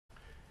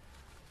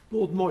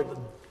Lord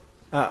Moylan.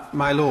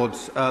 My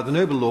Lords, the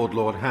noble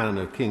Lord Hannan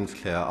of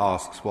Kingsclere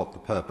asks what the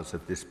purpose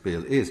of this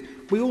bill is.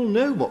 We all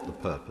know what the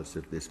purpose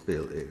of this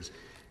bill is.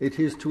 It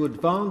is to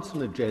advance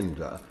an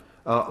agenda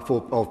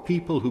of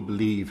people who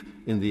believe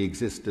in the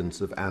existence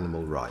of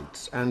animal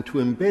rights and to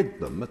embed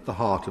them at the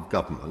heart of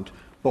government,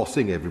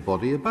 bossing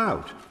everybody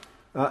about.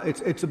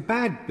 It's a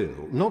bad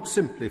bill, not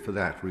simply for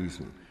that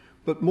reason,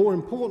 but more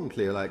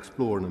importantly, I'll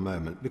explore in a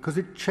moment, because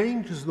it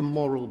changes the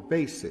moral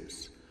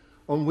basis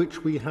on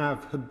which we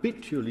have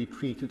habitually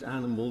treated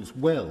animals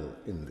well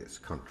in this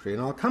country.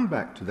 And I'll come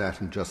back to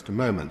that in just a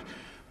moment,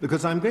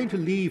 because I'm going to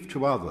leave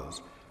to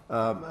others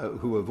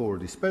who have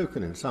already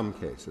spoken in some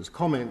cases,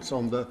 comments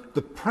on the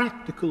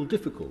practical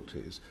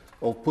difficulties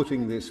of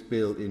putting this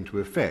bill into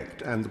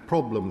effect and the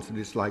problems that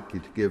it's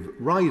likely to give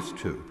rise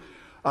to.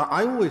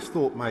 I always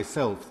thought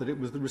myself that it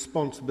was the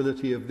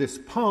responsibility of this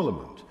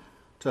Parliament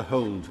to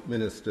hold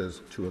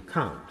ministers to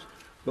account,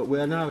 but we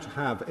are now to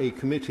have a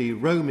committee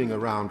roaming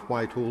around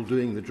Whitehall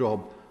doing the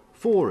job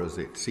for us,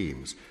 it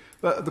seems.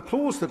 But the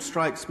clause that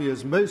strikes me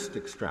as most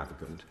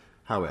extravagant,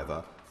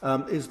 however,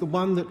 is the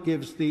one that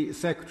gives the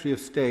Secretary of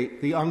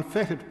State the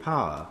unfettered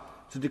power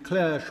to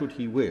declare, should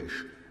he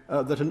wish,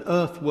 that an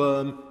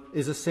earthworm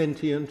is a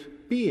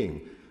sentient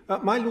being.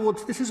 My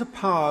Lords, this is a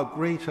power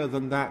greater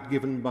than that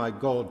given by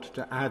God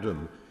to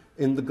Adam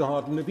in the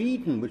Garden of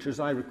Eden, which, as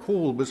I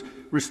recall, was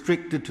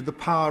restricted to the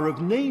power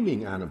of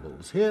naming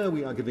animals. Here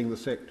we are giving the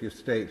Secretary of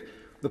State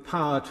the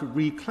power to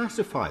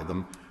reclassify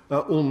them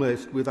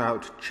almost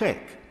without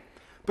check.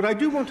 But I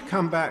do want to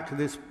come back to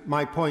this,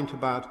 my point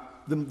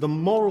about the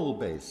moral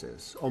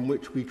basis on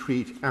which we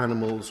treat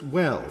animals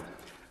well.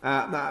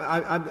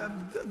 I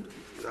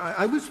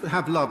always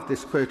have loved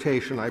this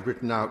quotation I've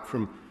written out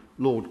from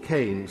Lord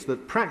Keynes,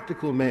 that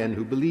practical men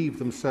who believe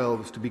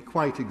themselves to be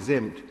quite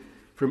exempt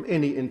from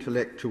any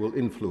intellectual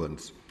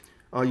influence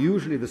are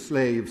usually the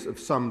slaves of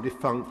some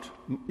defunct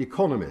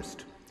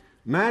economist.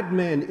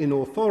 Madmen in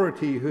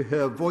authority who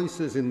hear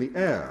voices in the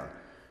air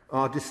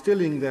are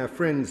distilling their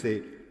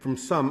frenzy from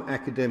some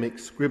academic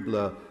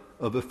scribbler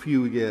of a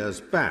few years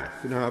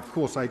back. Now, of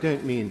course, I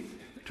don't mean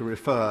to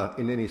refer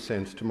in any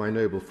sense to my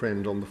noble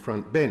friend on the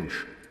front bench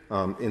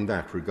in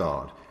that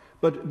regard.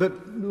 But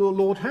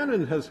Lord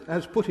Hannan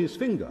has put his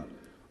finger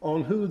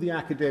on who the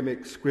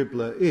academic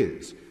scribbler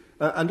is.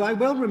 And I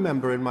well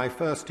remember in my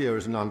first year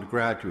as an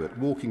undergraduate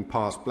walking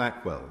past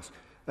Blackwell's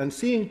and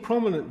seeing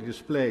prominently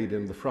displayed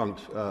in the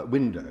front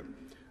window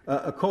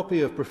a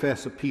copy of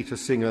Professor Peter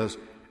Singer's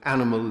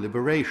Animal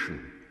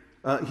Liberation.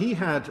 He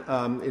had,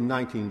 in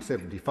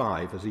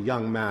 1975, as a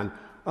young man,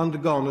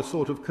 undergone a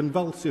sort of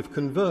convulsive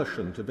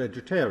conversion to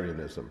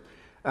vegetarianism,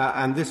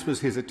 and this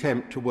was his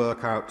attempt to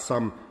work out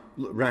some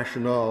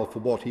rationale for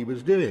what he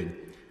was doing.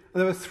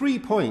 And there are 3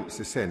 points,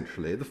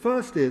 essentially. The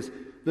first is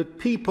that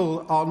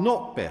people are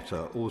not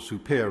better or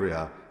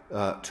superior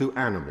to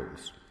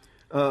animals.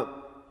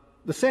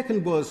 The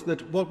second was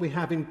that what we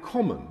have in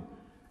common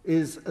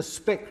is a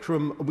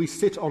spectrum, we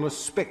sit on a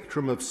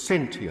spectrum of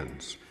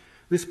sentience.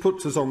 This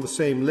puts us on the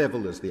same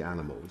level as the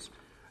animals.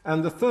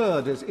 And the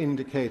third, as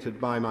indicated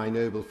by my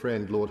noble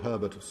friend Lord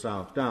Herbert of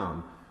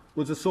Southdown,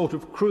 was a sort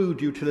of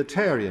crude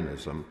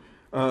utilitarianism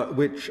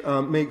which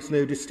makes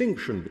no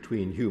distinction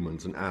between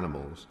humans and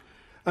animals.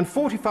 And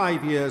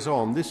 45 years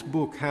on, this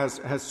book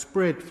has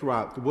spread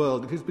throughout the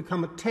world. It has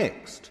become a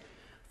text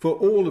for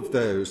all of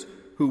those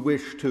who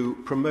wish to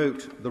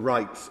promote the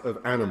rights of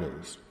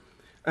animals.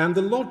 And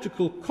the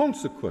logical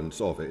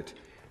consequence of it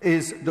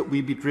is that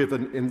we be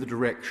driven in the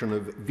direction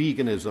of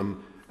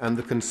veganism and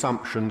the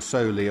consumption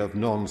solely of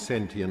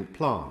non-sentient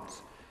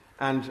plants.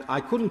 And I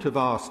couldn't have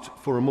asked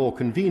for a more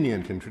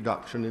convenient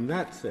introduction in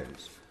that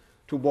sense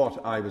to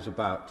what I was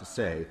about to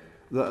say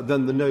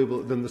than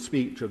the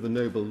speech of the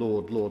noble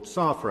Lord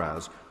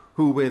Sarfraz,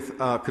 who with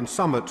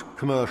consummate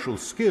commercial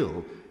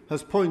skill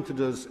has pointed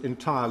us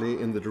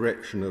entirely in the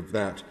direction of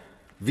that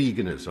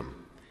veganism.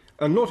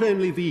 And not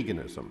only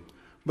veganism,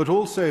 but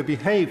also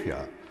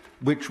behaviour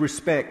which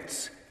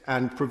respects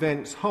and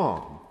prevents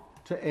harm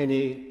to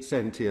any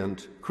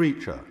sentient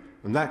creature.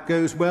 And that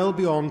goes well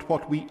beyond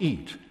what we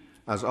eat,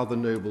 as other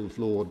noble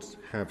lords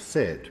have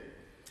said.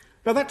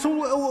 Now, that's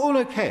all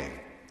okay.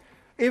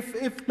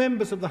 If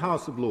members of the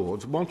House of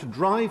Lords want to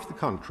drive the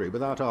country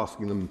without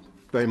asking them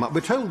very much,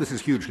 we're told this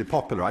is hugely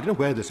popular. I don't know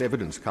where this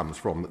evidence comes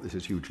from that this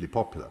is hugely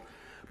popular.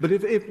 But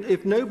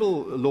if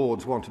noble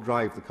lords want to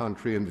drive the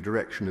country in the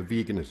direction of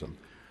veganism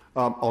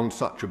on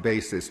such a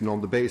basis, and on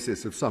the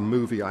basis of some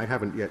movie I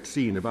haven't yet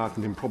seen about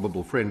an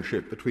improbable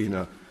friendship between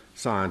a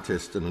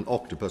scientist and an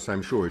octopus,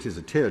 I'm sure it is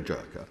a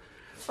tearjerker,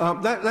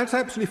 that's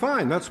absolutely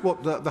fine. That's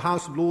what the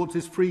House of Lords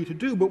is free to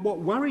do. But what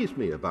worries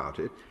me about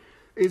it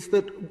is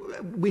that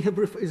we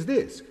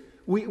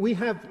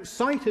have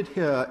cited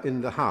here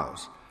in the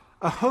House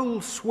a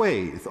whole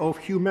swathe of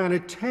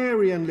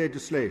humanitarian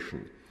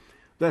legislation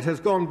that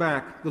has gone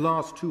back the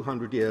last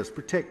 200 years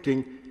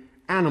protecting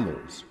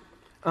animals.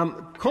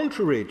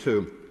 Contrary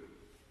to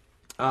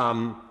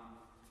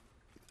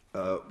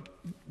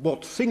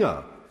what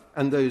Singer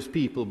and those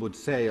people would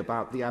say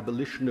about the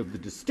abolition of the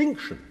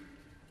distinction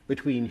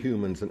between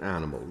humans and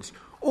animals,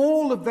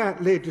 all of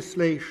that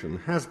legislation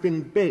has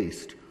been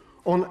based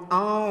on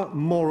our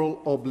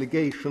moral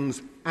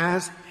obligations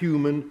as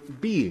human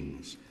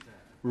beings,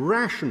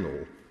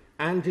 rational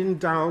and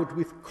endowed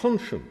with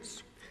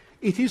conscience.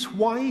 It is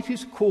why it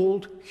is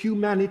called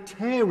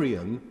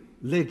humanitarian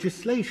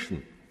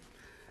legislation.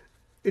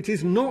 It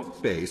is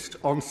not based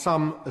on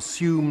some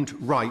assumed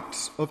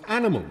rights of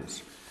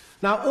animals.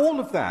 Now, all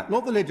of that,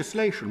 not the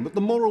legislation, but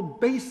the moral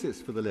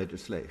basis for the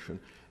legislation,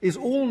 is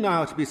all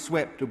now to be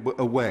swept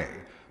away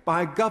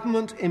by a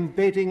government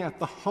embedding at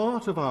the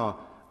heart of our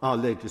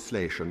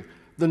legislation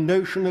the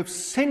notion of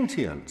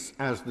sentience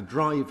as the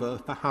driver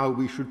for how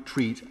we should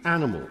treat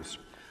animals.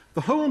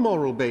 The whole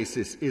moral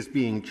basis is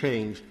being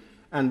changed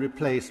and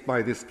replaced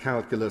by this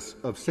calculus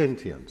of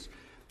sentience.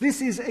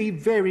 This is a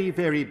very,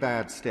 very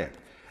bad step.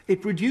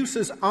 It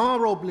reduces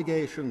our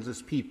obligations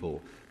as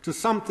people to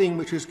something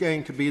which is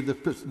going to be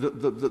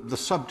the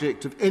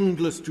subject of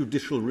endless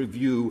judicial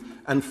review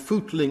and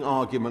footling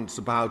arguments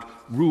about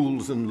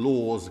rules and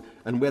laws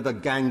and whether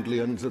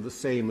ganglions are the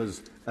same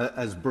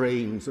as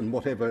brains and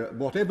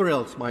whatever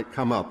else might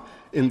come up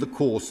in the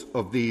course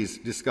of these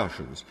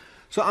discussions.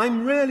 So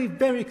I'm really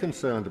very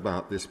concerned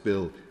about this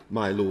bill,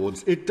 my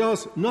lords. It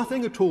does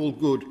nothing at all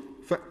good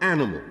for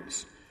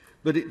animals,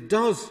 but it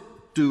does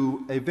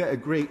do a very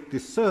great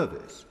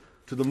disservice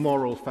to the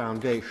moral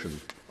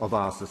foundation of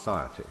our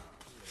society.